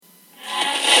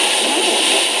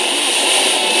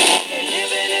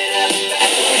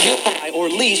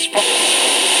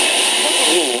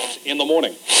Rules in the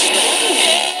morning.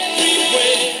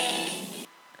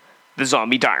 The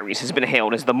Zombie Diaries has been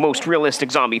hailed as the most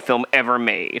realistic zombie film ever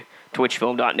made.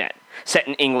 Twitchfilm.net. Set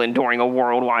in England during a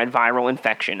worldwide viral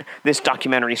infection, this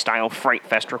documentary-style fright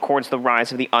fest records the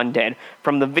rise of the undead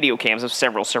from the video cams of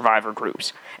several survivor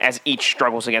groups. As each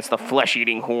struggles against the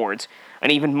flesh-eating hordes,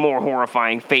 an even more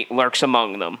horrifying fate lurks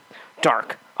among them.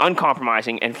 Dark,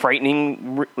 uncompromising, and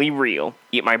frighteningly real.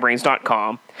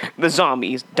 EatMyBrains.com. The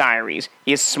Zombies Diaries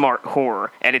is smart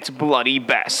horror at its bloody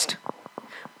best.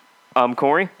 I'm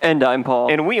Corey. And I'm Paul.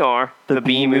 And we are the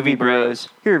B-Movie Bros.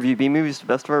 Here review B-movies to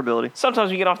the best of our ability.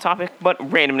 Sometimes we get off topic, but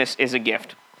randomness is a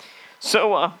gift.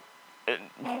 So,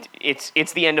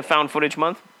 it's the end of Found Footage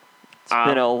Month. It's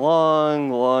been a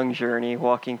long, long journey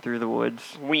walking through the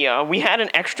woods. We had an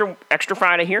extra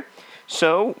Friday here,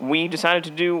 so we decided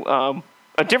to do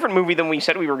a different movie than we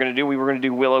said we were going to do. We were going to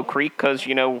do Willow Creek, because,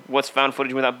 what's Found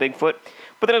Footage without Bigfoot?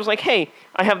 But then I was like, hey,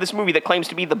 I have this movie that claims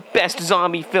to be the best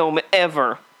zombie film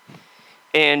ever.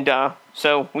 And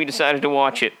so we decided to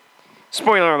watch it.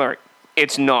 Spoiler alert,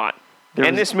 it's not.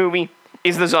 And this movie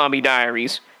is The Zombie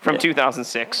Diaries from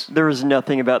 2006. There was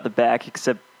nothing about the back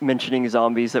except mentioning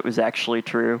zombies that was actually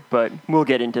true, but we'll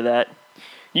get into that.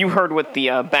 You heard what the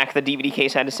back of the DVD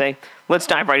case had to say. Let's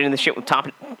dive right into the shit with top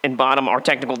and bottom, our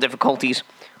technical difficulties.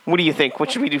 What do you think? What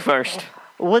should we do first?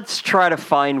 Let's try to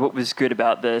find what was good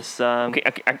about this. Okay,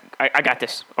 I got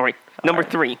this. All right, number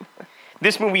 3.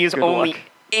 This movie is only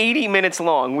 80 minutes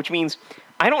long, which means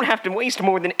I don't have to waste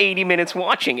more than 80 minutes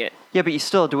watching it. Yeah, but you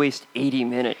still had to waste 80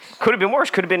 minutes. Could have been worse.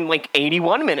 Could have been like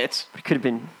 81 minutes. It could have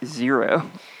been 0.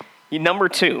 Number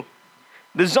 2.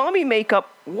 The zombie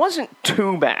makeup wasn't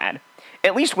too bad.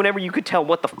 At least whenever you could tell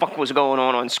what the fuck was going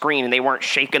on screen and they weren't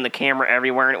shaking the camera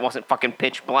everywhere and it wasn't fucking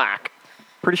pitch black.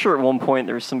 Pretty sure at one point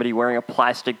there was somebody wearing a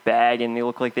plastic bag and they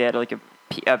looked like they had like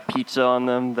a pizza on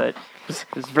them that was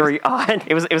very odd.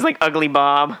 It was like Ugly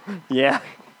Bob. Yeah.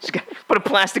 Just put a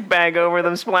plastic bag over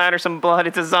them, splatter some blood,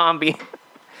 it's a zombie.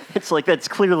 It's like, that's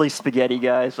clearly spaghetti,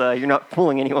 guys. You're not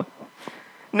fooling anyone.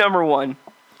 Number 1.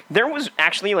 There was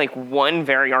actually like one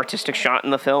very artistic shot in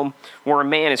the film where a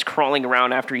man is crawling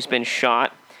around after he's been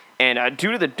shot. And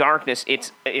due to the darkness,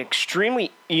 it's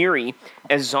extremely eerie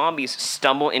as zombies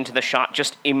stumble into the shot,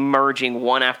 just emerging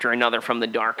one after another from the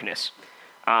darkness.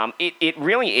 It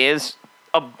really is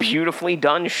a beautifully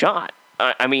done shot.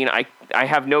 I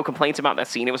have no complaints about that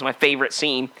scene. It was my favorite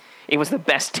scene. It was the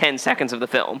best 10 seconds of the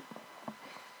film.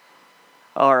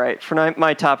 All right, for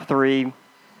my top 3,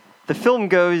 the film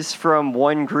goes from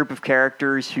one group of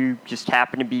characters who just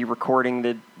happen to be recording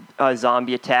the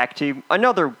zombie attack to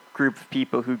another group of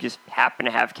people who just happen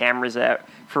to have cameras out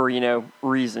for,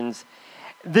 reasons.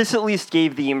 This at least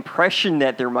gave the impression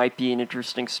that there might be an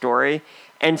interesting story,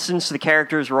 and since the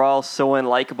characters were all so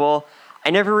unlikable, I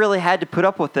never really had to put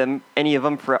up with any of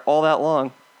them for all that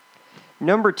long.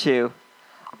 Number 2,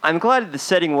 I'm glad that the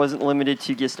setting wasn't limited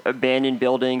to just abandoned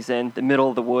buildings and the middle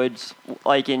of the woods,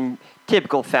 like in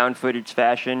typical found footage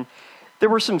fashion. There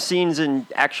were some scenes in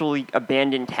actually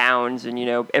abandoned towns and,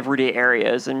 everyday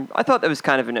areas, and I thought that was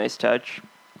kind of a nice touch.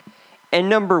 And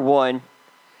number 1,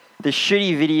 the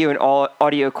shitty video and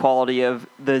audio quality of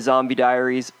The Zombie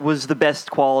Diaries was the best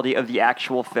quality of the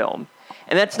actual film.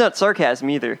 And that's not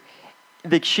sarcasm either.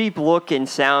 The cheap look and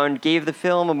sound gave the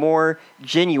film a more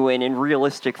genuine and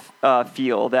realistic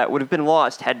feel that would have been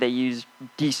lost had they used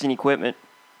decent equipment.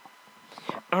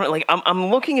 All right, like I'm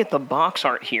looking at the box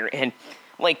art here, and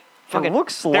like it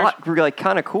looks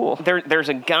kind of cool. There's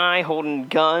a guy holding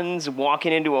guns,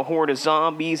 walking into a horde of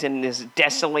zombies in this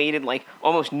desolated, like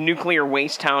almost nuclear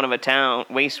waste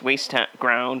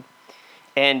ground.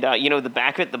 And the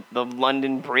back of it, the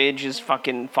London Bridge is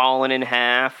fucking falling in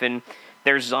half, and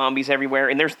there's zombies everywhere,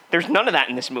 and there's none of that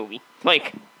in this movie.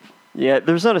 Like, yeah,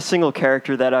 there's not a single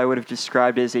character that I would have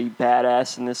described as a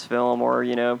badass in this film, or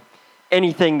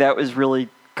anything that was really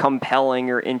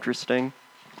compelling or interesting.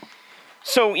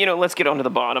 So let's get on to the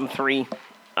bottom 3.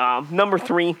 Number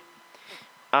 3,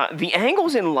 the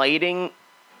angles and lighting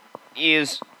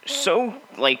is so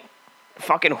like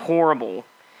fucking horrible.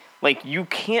 Like, you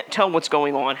can't tell what's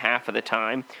going on half of the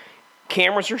time.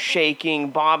 Cameras are shaking,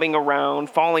 bobbing around,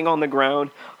 falling on the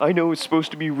ground. I know it's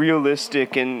supposed to be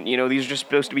realistic, and, these are just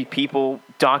supposed to be people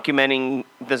documenting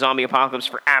the zombie apocalypse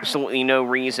for absolutely no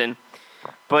reason.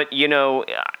 But,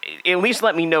 at least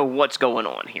let me know what's going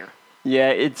on here. Yeah,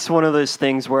 it's one of those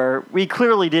things where we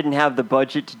clearly didn't have the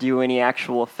budget to do any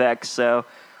actual effects, so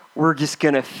we're just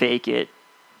gonna fake it.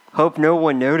 Hope no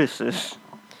one notices.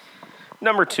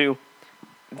 Number 2.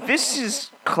 This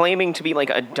is claiming to be like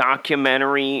a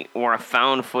documentary or a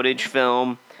found footage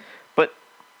film, but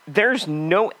there's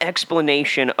no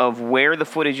explanation of where the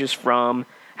footage is from,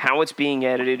 how it's being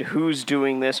edited, who's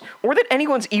doing this, or that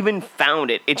anyone's even found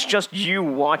it. It's just you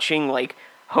watching, like,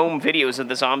 home videos of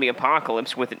the zombie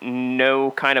apocalypse with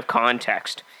no kind of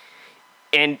context.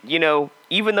 And, you know,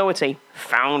 even though it's a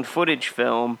found footage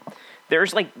film,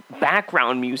 there's, like,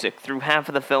 background music through half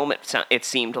of the film, it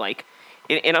seemed like.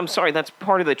 And I'm sorry, that's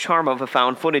part of the charm of a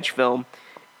found footage film,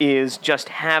 is just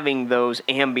having those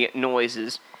ambient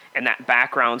noises and that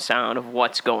background sound of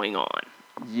what's going on.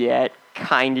 Yeah, it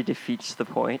kind of defeats the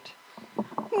point.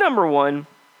 Number one,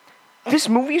 this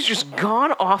movie is just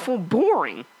god-awful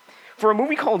boring. For a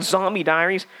movie called Zombie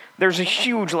Diaries, there's a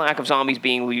huge lack of zombies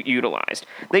being utilized.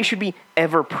 They should be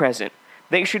ever-present.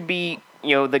 They should be,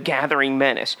 you know, the gathering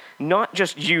menace, not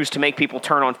just used to make people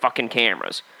turn on fucking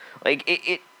cameras.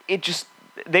 Like, it just,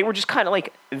 they were just kind of,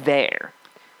 like, there.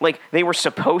 Like, they were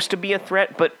supposed to be a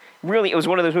threat, but really it was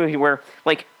one of those movies where,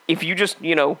 like, if you just,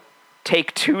 you know,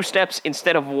 take 2 steps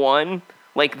instead of 1,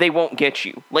 like, they won't get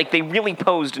you. Like, they really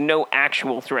posed no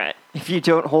actual threat. If you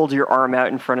don't hold your arm out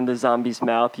in front of the zombie's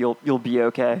mouth, you'll be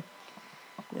okay.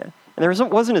 Yeah. And there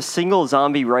wasn't a single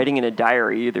zombie writing in a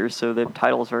diary either, so the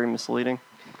title is very misleading.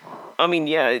 I mean,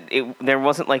 yeah, there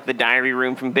wasn't, like, the diary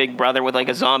room from Big Brother with, like,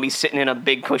 a zombie sitting in a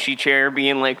big cushy chair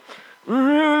being like,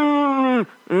 brains.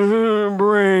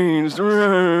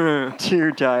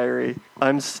 Dear diary,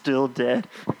 I'm still dead.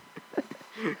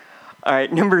 All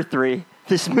right, number 3.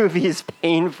 This movie is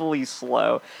painfully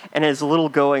slow and has little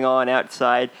going on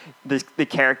outside the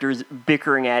characters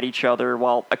bickering at each other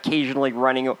while occasionally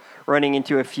running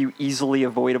into a few easily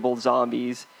avoidable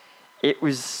zombies. It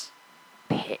was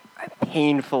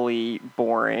painfully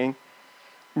boring.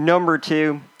 Number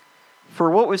 2, for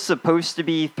what was supposed to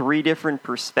be 3 different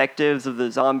perspectives of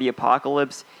the zombie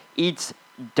apocalypse, each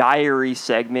diary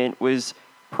segment was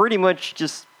pretty much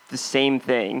just the same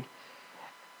thing.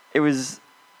 It was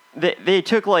they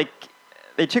took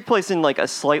place in like a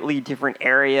slightly different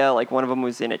area. Like one of them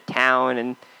was in a town,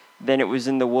 and then it was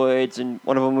in the woods, and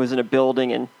one of them was in a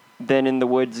building, and then in the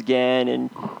woods again, and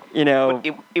you know,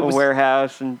 it was a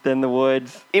warehouse, and then the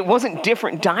woods. It wasn't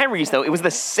different diaries though. It was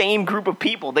the same group of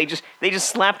people. They just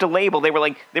slapped a label. They were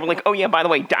like, oh yeah, by the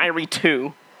way, diary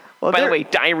 2. Well, by the way,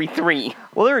 diary 3.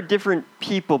 Well, they were different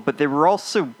people, but they were all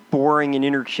so boring and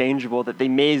interchangeable that they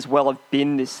may as well have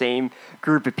been the same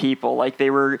group of people. Like they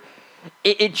were,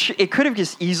 it could have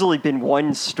just easily been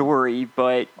one story,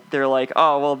 but they're like,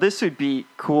 oh well, this would be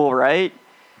cool, right?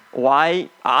 Why?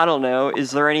 I don't know.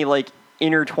 Is there any like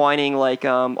intertwining, like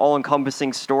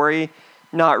all-encompassing story?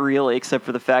 Not really, except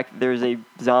for the fact that there's a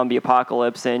zombie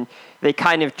apocalypse, and they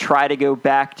kind of try to go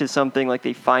back to something, like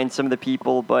they find some of the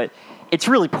people, but it's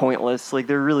really pointless. Like,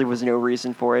 there really was no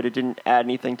reason for it. It didn't add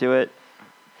anything to it.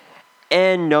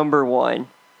 And number 1,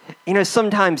 you know,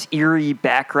 sometimes eerie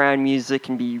background music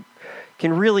can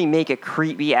really make a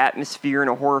creepy atmosphere in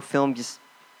a horror film just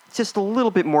a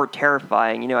little bit more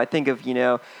terrifying. You know, I think of, you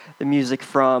know, the music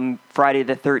from Friday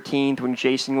the 13th when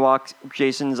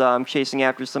Jason's chasing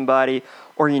after somebody,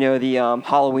 or, you know, the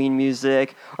Halloween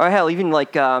music, or hell, even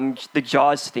like the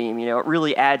Jaws theme. You know, it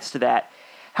really adds to that.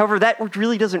 However, that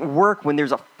really doesn't work when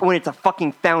it's a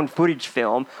fucking found footage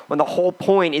film, when the whole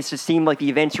point is to seem like the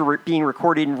events are being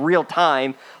recorded in real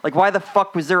time. Like, why the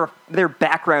fuck was there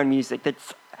background music?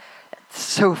 That's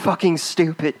so fucking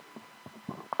stupid.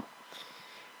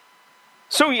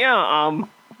 So yeah,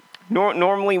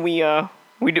 normally we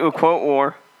do a quote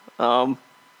war,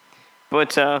 but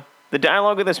the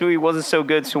dialogue of this movie wasn't so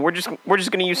good, so we're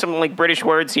just gonna use something like British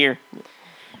words here.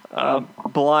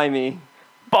 Blimey.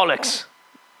 Bollocks.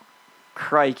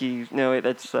 Crikey. No, wait,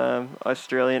 that's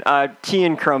Australian. Tea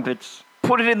and crumpets.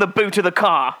 Put it in the boot of the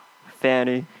car.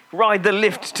 Fanny. Ride the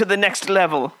lift to the next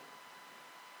level.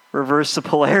 Reverse the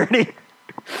polarity.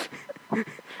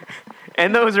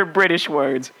 And those are British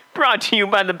words, brought to you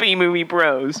by the B-Movie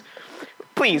Bros.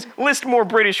 Please, list more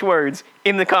British words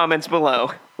in the comments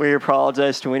below. We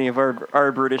apologize to any of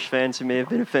our British fans who may have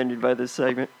been offended by this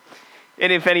segment.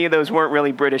 And if any of those weren't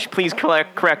really British, please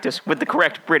correct us with the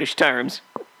correct British terms.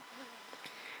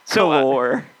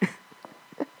 Color.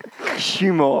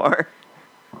 Humor.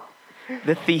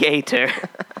 The theater.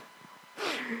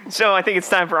 So I think it's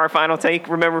time for our final take.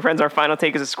 Remember, friends, our final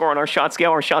take is a score on our shot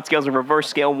scale. Our shot scale is a reverse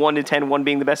scale, 1 to 10, 1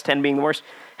 being the best, 10 being the worst.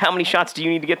 How many shots do you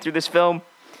need to get through this film?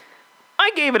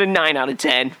 I gave it a 9 out of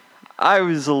 10. I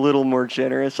was a little more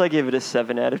generous. I gave it a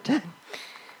 7 out of 10.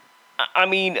 I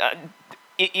mean,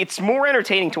 it's more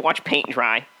entertaining to watch paint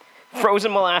dry,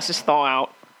 frozen molasses thaw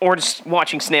out, or just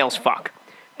watching snails fuck.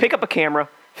 Pick up a camera,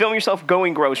 film yourself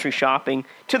going grocery shopping,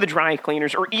 to the dry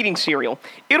cleaners, or eating cereal.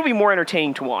 It'll be more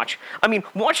entertaining to watch. I mean,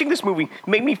 watching this movie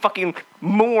made me fucking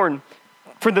mourn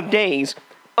for the days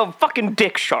of fucking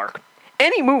Dick Shark.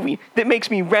 Any movie that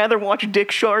makes me rather watch Dick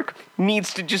Shark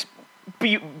needs to just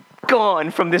be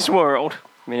gone from this world.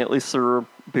 I mean, at least there were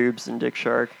boobs in Dick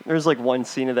Shark. There's like one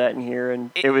scene of that in here, and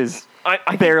it was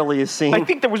I barely a scene. I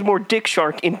think there was more Dick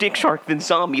Shark in Dick Shark than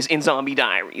zombies in Zombie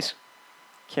Diaries.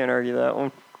 Can't argue that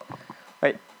one.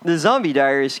 Right. The Zombie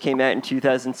Diaries came out in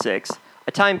 2006,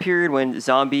 a time period when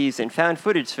zombies and found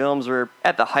footage films were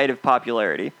at the height of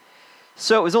popularity.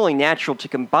 So it was only natural to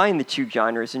combine the two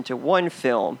genres into one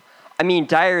film. I mean,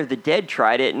 Dire of the Dead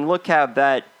tried it, and look how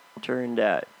that turned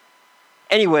out.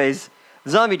 Anyways,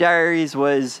 Zombie Diaries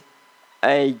was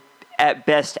a, at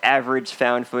best, average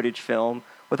found footage film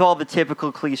with all the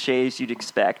typical cliches you'd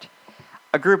expect.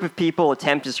 A group of people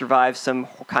attempt to survive some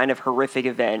kind of horrific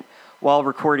event while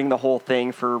recording the whole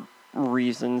thing for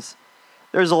reasons.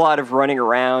 There's a lot of running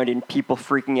around and people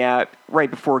freaking out right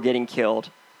before getting killed.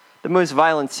 The most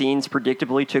violent scenes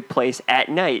predictably took place at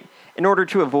night in order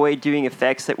to avoid doing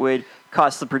effects that would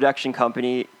cost the production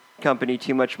company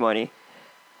too much money.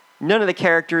 None of the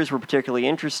characters were particularly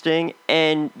interesting,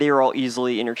 and they were all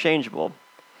easily interchangeable.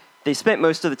 They spent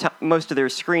most of their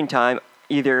screen time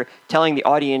either telling the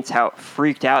audience how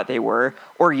freaked out they were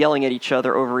or yelling at each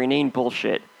other over inane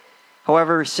bullshit.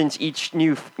 However, since each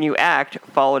new act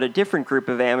followed a different group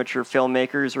of amateur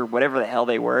filmmakers or whatever the hell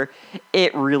they were,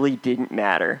 it really didn't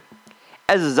matter.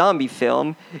 As a zombie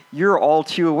film, you're all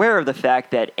too aware of the fact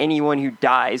that anyone who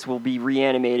dies will be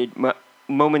reanimated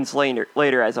moments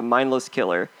later as a mindless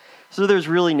killer, so there's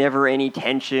really never any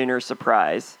tension or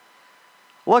surprise.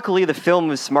 Luckily, the film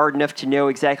was smart enough to know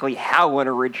exactly how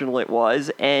unoriginal it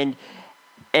was, and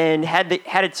had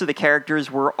it so the characters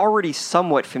were already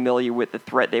somewhat familiar with the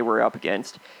threat they were up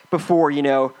against before,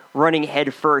 running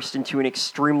headfirst into an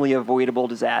extremely avoidable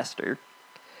disaster.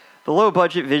 The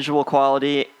low-budget visual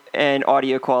quality and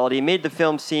audio quality made the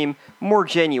film seem more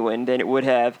genuine than it would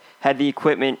have had the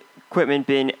equipment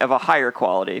been of a higher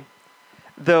quality.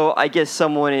 Though I guess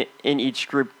someone in each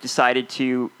group decided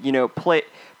to,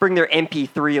 bring their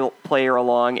MP3 player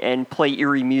along and play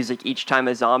eerie music each time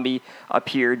a zombie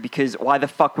appeared, because why the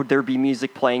fuck would there be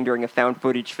music playing during a found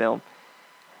footage film?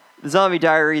 The Zombie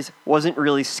Diaries wasn't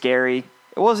really scary,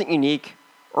 it wasn't unique,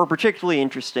 or particularly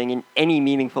interesting in any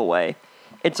meaningful way.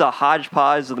 It's a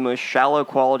hodgepodge of the most shallow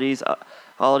qualities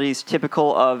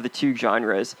typical of the two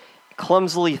genres,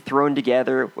 clumsily thrown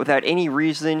together without any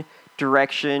reason,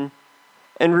 direction,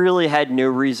 and really had no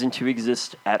reason to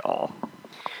exist at all.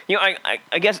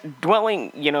 I guess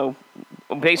dwelling,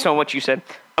 based on what you said,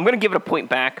 I'm going to give it a point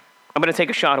back. I'm going to take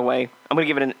a shot away. I'm going to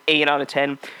give it an 8 out of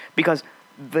 10 because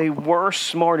they were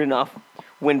smart enough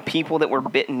when people that were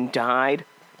bitten died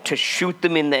to shoot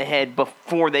them in the head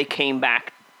before they came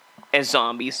back as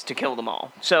zombies to kill them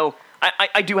all. So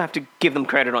I do have to give them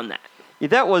credit on that. Yeah,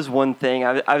 that was one thing.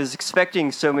 I was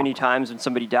expecting so many times when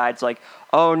somebody died, it's like,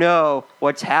 oh no,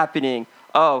 what's happening?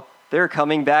 Oh, they're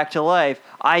coming back to life.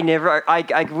 I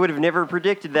would have never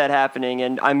predicted that happening,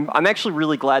 and I'm actually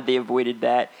really glad they avoided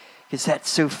that, because that's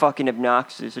so fucking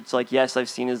obnoxious. It's like, yes, I've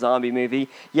seen a zombie movie.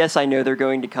 Yes, I know they're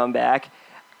going to come back.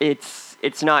 It's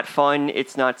not fun.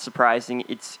 It's not surprising.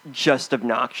 It's just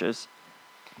obnoxious.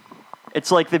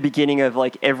 It's like the beginning of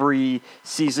like every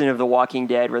season of The Walking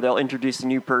Dead, where they'll introduce a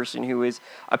new person who is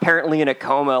apparently in a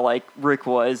coma, like Rick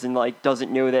was, and like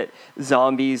doesn't know that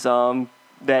zombies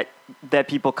that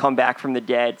people come back from the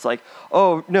dead. It's like,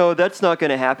 oh no, that's not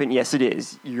going to happen. Yes, it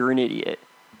is. You're an idiot.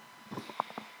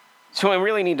 So I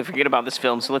really need to forget about this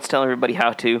film. So let's tell everybody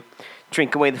how to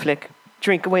drink away the flick.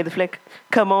 Drink away the flick.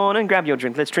 Come on and grab your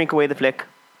drink. Let's drink away the flick.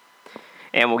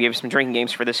 And we'll give you some drinking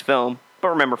games for this film. But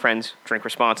remember, friends, drink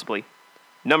responsibly.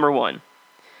 Number 1,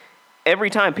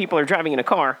 every time people are driving in a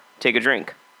car, take a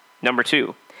drink. Number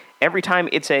 2, every time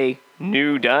it's a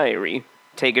new diary,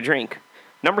 take a drink.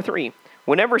 Number 3,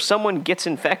 whenever someone gets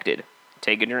infected,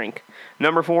 take a drink.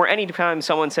 Number 4, anytime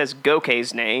someone says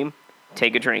Gokay's name,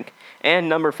 take a drink. And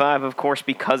number 5, of course,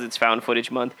 because it's found footage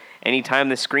month, anytime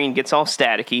the screen gets all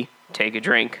staticky, take a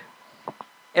drink.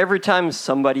 Every time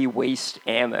somebody wastes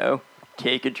ammo,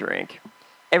 take a drink.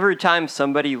 Every time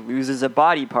somebody loses a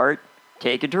body part,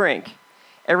 take a drink.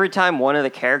 Every time one of the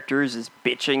characters is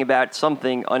bitching about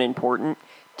something unimportant,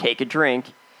 take a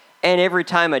drink. And every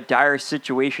time a dire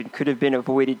situation could have been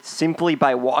avoided simply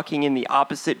by walking in the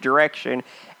opposite direction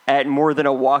at more than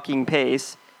a walking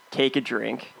pace, take a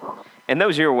drink. And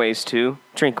those are your ways to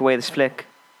drink away this flick.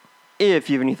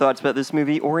 If you have any thoughts about this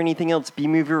movie or anything else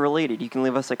B-movie related, you can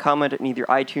leave us a comment on either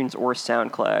iTunes or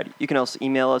SoundCloud. You can also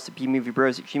email us at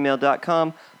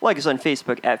bmoviebros@gmail.com, like us on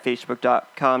Facebook at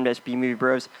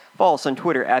facebook.com/bmoviebros, follow us on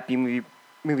Twitter at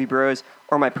bmoviebros,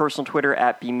 or my personal Twitter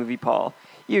at bmoviepaul.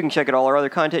 You can check out all our other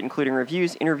content, including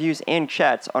reviews, interviews, and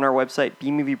chats on our website,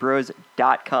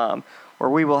 bmoviebros.com,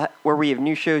 where we have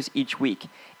new shows each week.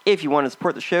 If you want to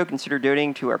support the show, consider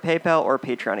donating to our PayPal or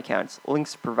Patreon accounts.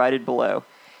 Links provided below.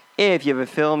 If you have a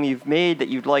film you've made that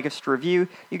you'd like us to review,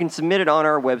 you can submit it on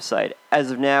our website. As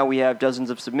of now, we have dozens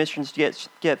of submissions to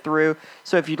get through,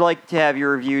 so if you'd like to have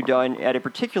your review done at a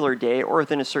particular day or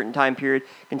within a certain time period,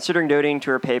 consider donating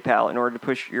to our PayPal in order to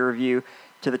push your review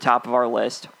to the top of our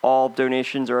list. All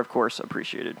donations are, of course,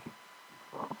 appreciated.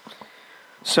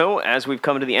 So, as we've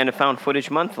come to the end of Found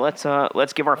Footage Month, let's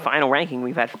give our final ranking.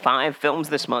 We've had 5 films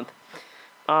this month.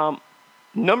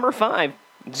 Number 5,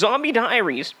 Zombie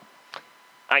Diaries.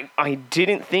 I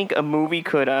didn't think a movie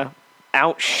could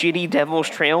out-shitty Devil's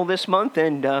Trail this month,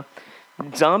 and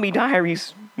Zombie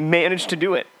Diaries managed to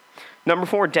do it. Number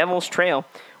 4, Devil's Trail,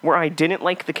 where I didn't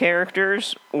like the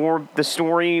characters or the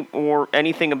story or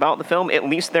anything about the film. At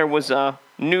least there was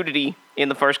nudity in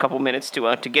the first couple minutes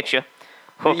to get you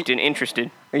hooked and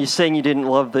interested. Are you saying you didn't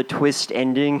love the twist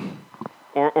ending?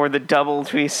 Or the double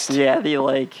twist? Yeah,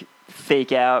 the,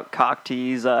 fake out, cock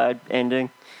tease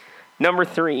ending. Number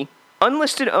 3,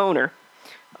 Unlisted Owner.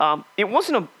 It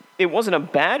wasn't a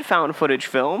bad found footage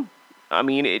film. I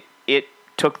mean, it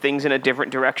took things in a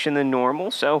different direction than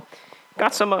normal, so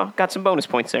got some bonus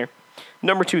points there.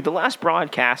 Number 2, The Last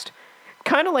Broadcast.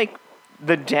 Kind of like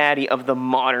the daddy of the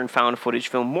modern found footage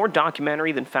film. More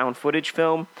documentary than found footage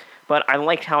film, but I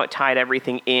liked how it tied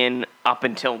everything in up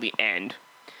until the end.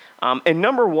 And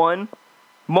number 1,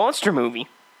 Monster Movie.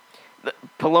 The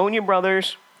Polonia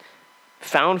Brothers,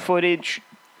 found footage,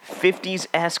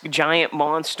 50s-esque giant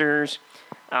monsters.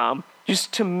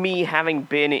 Just to me, having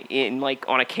been in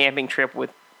on a camping trip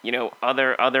with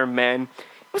other men,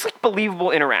 it was like believable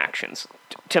interactions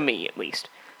to me at least.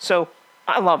 So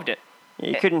I loved it. Yeah,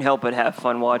 you couldn't help but have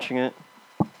fun watching it.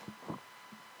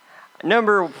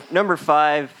 Number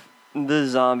 5, The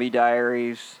Zombie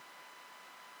Diaries.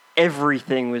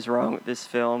 Everything was wrong with this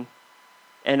film,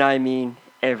 and I mean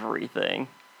everything.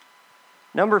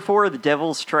 Number 4, The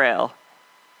Devil's Trail.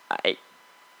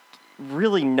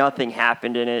 Really nothing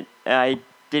happened in it. I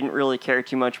didn't really care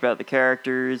too much about the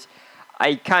characters.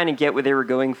 I kind of get what they were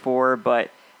going for,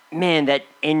 but man, that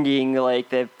ending,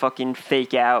 the fucking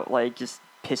fake out, just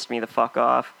pissed me the fuck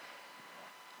off.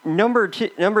 Number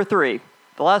 3,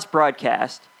 The Last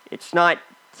Broadcast. It's not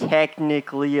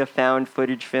technically a found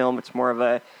footage film. It's more of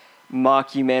a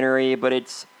mockumentary, but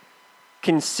it's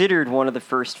considered one of the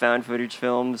first found footage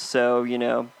films, so,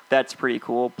 that's pretty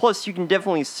cool. Plus, you can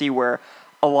definitely see where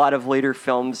a lot of later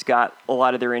films got a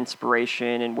lot of their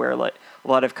inspiration and where a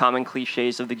lot of common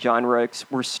cliches of the genre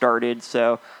were started,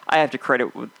 so I have to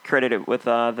credit it with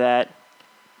that.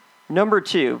 Number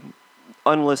 2,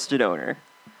 Unlisted Owner.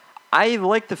 I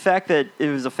like the fact that it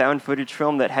was a found footage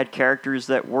film that had characters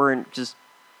that weren't just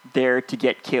there to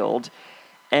get killed,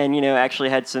 and actually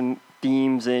had some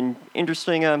themes and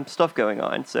interesting stuff going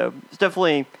on. So it's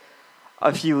definitely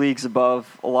a few leagues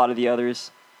above a lot of the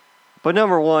others. But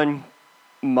number 1,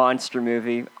 Monster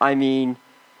Movie. I mean,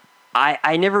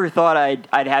 I never thought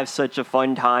I'd have such a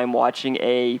fun time watching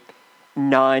a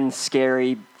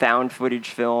non-scary found footage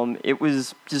film. It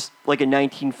was just like a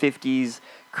 1950s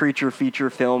creature feature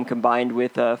film combined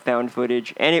with found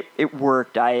footage, and it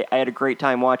worked. I had a great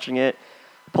time watching it.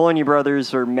 Polonia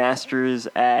Brothers are masters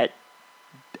at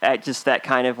just that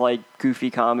kind of goofy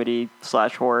comedy /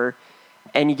 horror,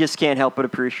 and you just can't help but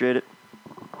appreciate it.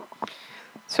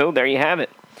 So there you have it.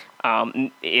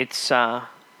 It's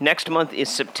next month is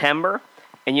September,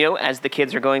 and as the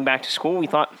kids are going back to school, we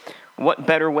thought, what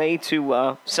better way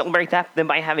to celebrate that than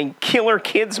by having Killer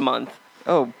Kids Month?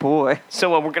 Oh boy! So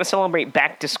we're going to celebrate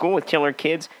back to school with Killer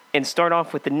Kids and start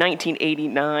off with the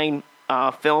 1989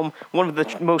 film, one of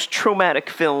the most traumatic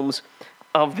films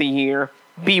of the year.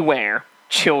 Beware.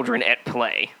 Children at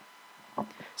Play.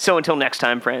 So until next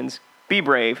time, friends, be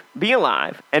brave, be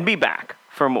alive, and be back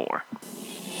for more.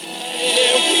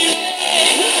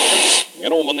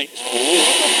 When they